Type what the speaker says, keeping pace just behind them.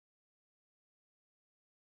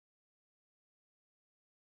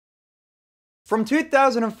From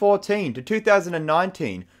 2014 to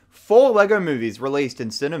 2019, 4 LEGO movies released in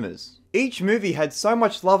cinemas. Each movie had so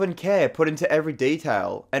much love and care put into every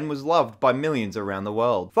detail, and was loved by millions around the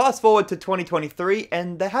world. Fast forward to 2023,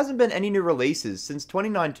 and there hasn't been any new releases since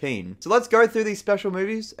 2019. So let's go through these special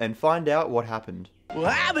movies and find out what happened. Well,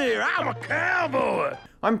 hi there, I'm a cowboy!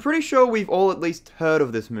 I'm pretty sure we've all at least heard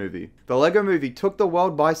of this movie. The LEGO Movie took the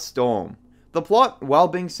world by storm. The plot, while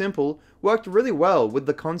being simple, worked really well with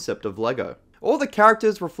the concept of LEGO. All the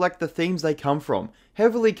characters reflect the themes they come from,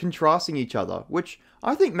 heavily contrasting each other, which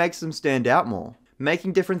I think makes them stand out more.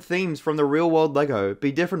 Making different themes from the real world LEGO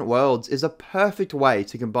be different worlds is a perfect way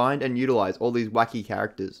to combine and utilize all these wacky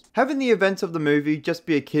characters. Having the events of the movie just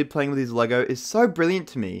be a kid playing with his LEGO is so brilliant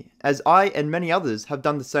to me, as I and many others have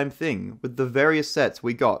done the same thing with the various sets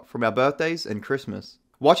we got from our birthdays and Christmas.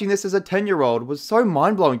 Watching this as a 10-year-old was so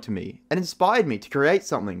mind-blowing to me, and inspired me to create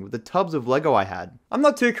something with the tubs of LEGO I had. I'm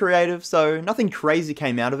not too creative, so nothing crazy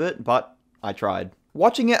came out of it, but I tried.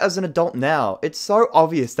 Watching it as an adult now, it's so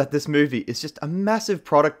obvious that this movie is just a massive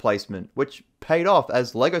product placement, which paid off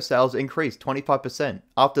as LEGO sales increased 25%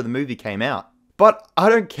 after the movie came out. But I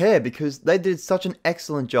don't care because they did such an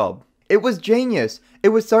excellent job. It was genius. It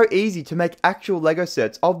was so easy to make actual LEGO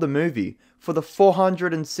sets of the movie for the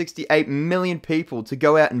 468 million people to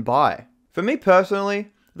go out and buy. For me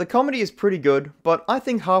personally, the comedy is pretty good, but I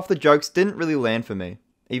think half the jokes didn't really land for me.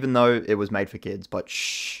 Even though it was made for kids, but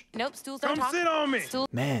shh. Nope, stools don't Come talk. sit on me!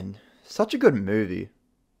 Man, such a good movie.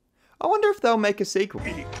 I wonder if they'll make a sequel.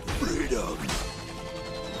 Freedom!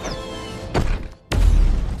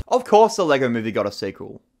 Of course the LEGO Movie got a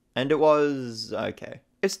sequel. And it was okay.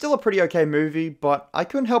 It's still a pretty okay movie, but I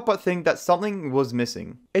couldn't help but think that something was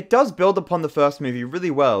missing. It does build upon the first movie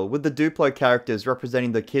really well, with the Duplo characters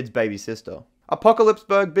representing the kid's baby sister.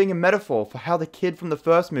 Apocalypseburg being a metaphor for how the kid from the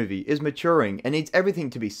first movie is maturing and needs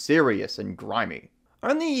everything to be serious and grimy.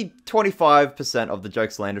 Only 25% of the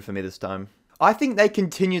jokes landed for me this time. I think they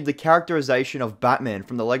continued the characterization of Batman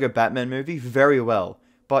from the LEGO Batman movie very well,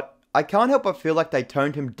 but I can't help but feel like they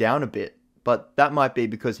toned him down a bit, but that might be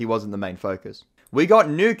because he wasn't the main focus. We got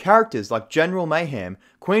new characters like General Mayhem,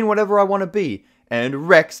 Queen Whatever I Want to Be, and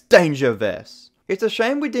Rex Dangerverse. It's a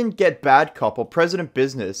shame we didn't get Bad Cop or President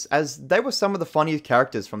Business, as they were some of the funniest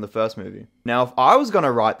characters from the first movie. Now, if I was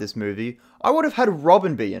gonna write this movie, I would have had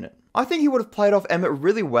Robin be in it. I think he would have played off Emmett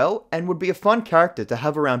really well, and would be a fun character to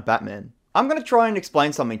have around Batman. I'm gonna try and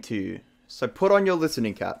explain something to you, so put on your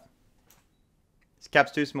listening cap. This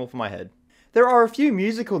cap's too small for my head. There are a few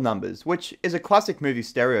musical numbers, which is a classic movie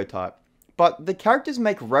stereotype, but the characters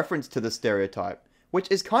make reference to the stereotype, which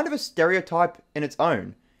is kind of a stereotype in its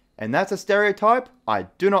own. And that's a stereotype I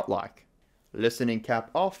do not like. Listening cap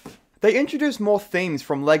off. They introduce more themes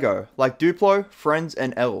from LEGO, like Duplo, Friends,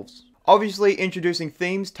 and Elves. Obviously introducing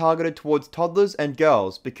themes targeted towards toddlers and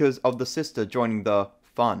girls because of the sister joining the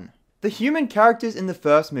fun. The human characters in the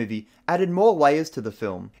first movie added more layers to the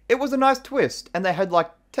film. It was a nice twist, and they had like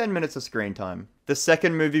 10 minutes of screen time. The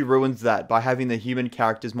second movie ruins that by having the human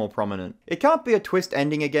characters more prominent. It can't be a twist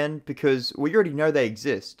ending again because we already know they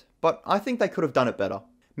exist, but I think they could have done it better.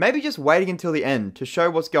 Maybe just waiting until the end to show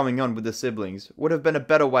what's going on with the siblings would have been a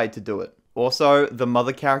better way to do it. Also, the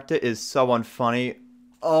mother character is so unfunny.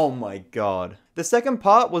 Oh my god. The second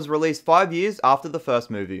part was released 5 years after the first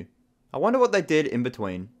movie. I wonder what they did in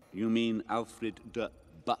between. You mean Alfred the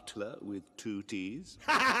Butler with 2 T's?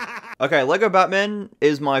 Okay, LEGO Batman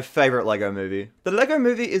is my favorite LEGO movie. The LEGO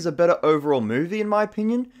Movie is a better overall movie in my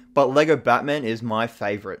opinion, but LEGO Batman is my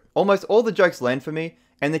favorite. Almost all the jokes land for me,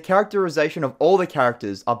 and the characterization of all the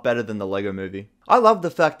characters are better than the LEGO Movie. I love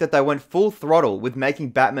the fact that they went full throttle with making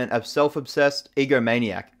Batman a self-obsessed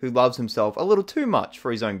egomaniac who loves himself a little too much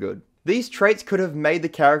for his own good. These traits could have made the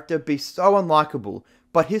character be so unlikable,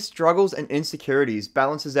 but his struggles and insecurities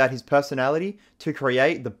balances out his personality to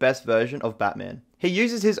create the best version of Batman. He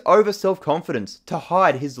uses his over self-confidence to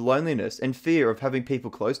hide his loneliness and fear of having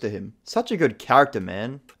people close to him. Such a good character,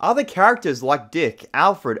 man. Other characters like Dick,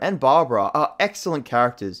 Alfred, and Barbara are excellent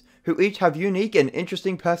characters who each have unique and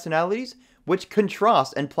interesting personalities which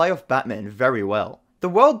contrast and play off Batman very well. The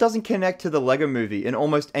world doesn't connect to the LEGO Movie in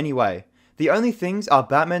almost any way. The only things are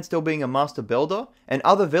Batman still being a master builder and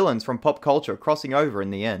other villains from pop culture crossing over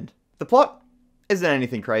in the end. The plot isn't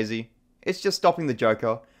anything crazy. It's just stopping the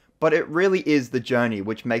Joker, but it really is the journey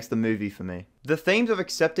which makes the movie for me. The themes of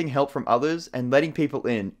accepting help from others and letting people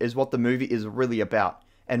in is what the movie is really about,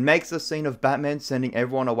 and makes the scene of Batman sending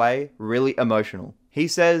everyone away really emotional. He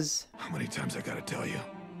says, How many times I gotta tell you?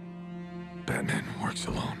 Batman works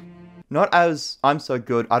alone. not as I'm so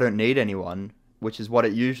good I don't need anyone, which is what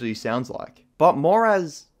it usually sounds like, but more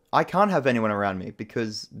as I can't have anyone around me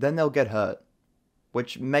because then they'll get hurt.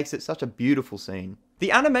 which makes it such a beautiful scene.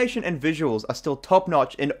 The animation and visuals are still top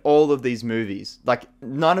notch in all of these movies. Like,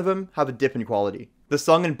 none of them have a dip in quality. The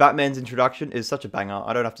song in Batman's introduction is such a banger,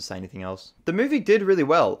 I don't have to say anything else. The movie did really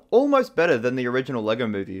well, almost better than the original Lego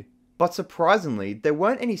movie. But surprisingly, there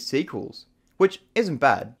weren't any sequels. Which isn't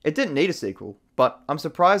bad. It didn't need a sequel, but I'm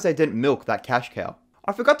surprised they didn't milk that cash cow.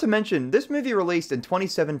 I forgot to mention, this movie released in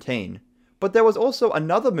 2017, but there was also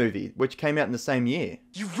another movie which came out in the same year.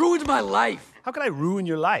 You ruined my life! How could I ruin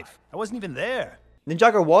your life? I wasn't even there.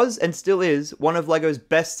 Ninjago was, and still is, one of LEGO's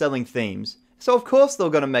best-selling themes, so of course they're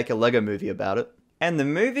gonna make a LEGO movie about it. And the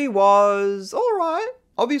movie was alright.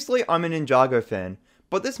 Obviously, I'm a Ninjago fan,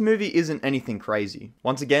 but this movie isn't anything crazy.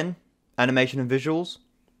 Once again, animation and visuals.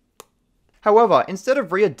 However, instead of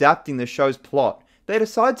readapting the show's plot, they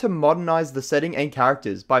decide to modernize the setting and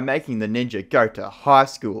characters by making the ninja go to high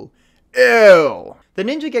school. Ew! The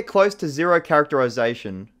ninja get close to zero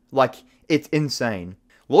characterization. Like, it's insane.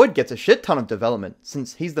 Lloyd gets a shit ton of development,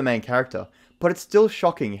 since he's the main character, but it's still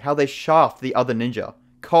shocking how they shaft the other ninja,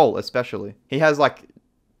 Cole especially. He has like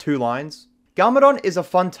 2 lines. Garmadon is a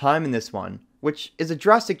fun time in this one, which is a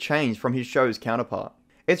drastic change from his show's counterpart.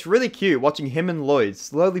 It's really cute watching him and Lloyd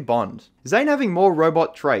slowly bond. Zane having more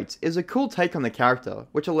robot traits is a cool take on the character,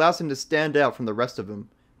 which allows him to stand out from the rest of them.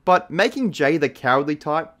 But making Jay the cowardly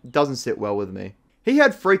type doesn't sit well with me. He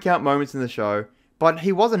had freak out moments in the show, but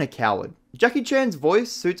he wasn't a coward. Jackie Chan's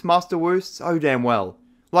voice suits Master Wu so damn well.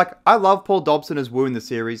 Like, I love Paul Dobson as Wu in the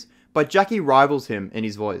series, but Jackie rivals him in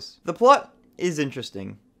his voice. The plot is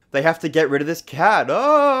interesting. They have to get rid of this cat.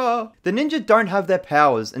 Ah! The ninja don't have their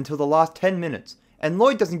powers until the last 10 minutes, and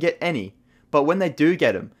Lloyd doesn't get any. But when they do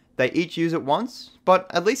get them, they each use it once, but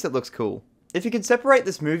at least it looks cool. If you can separate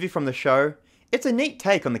this movie from the show, it's a neat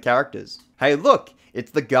take on the characters. Hey look,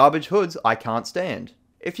 it's the garbage hoods I can't stand.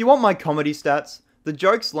 If you want my comedy stats, the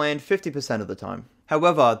jokes land 50% of the time.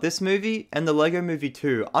 However, this movie and the Lego Movie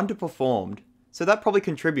 2 underperformed, so that probably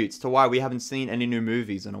contributes to why we haven't seen any new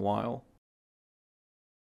movies in a while.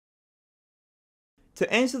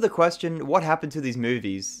 To answer the question, what happened to these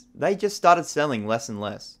movies, they just started selling less and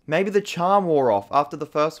less. Maybe the charm wore off after the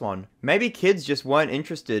first one. Maybe kids just weren't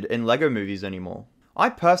interested in Lego movies anymore. I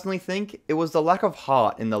personally think it was the lack of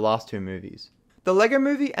heart in the last 2 movies. The Lego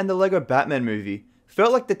Movie and the Lego Batman movie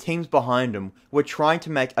felt like the teams behind them were trying to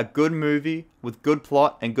make a good movie with good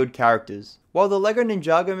plot and good characters, while the Lego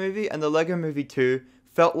Ninjago movie and the Lego Movie 2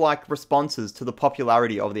 felt like responses to the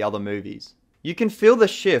popularity of the other movies. You can feel the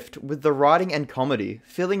shift with the writing and comedy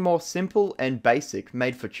feeling more simple and basic,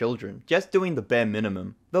 made for children, just doing the bare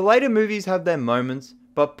minimum. The later movies have their moments,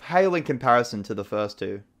 but pale in comparison to the first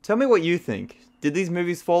 2. Tell me what you think. Did these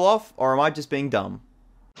movies fall off, or am I just being dumb?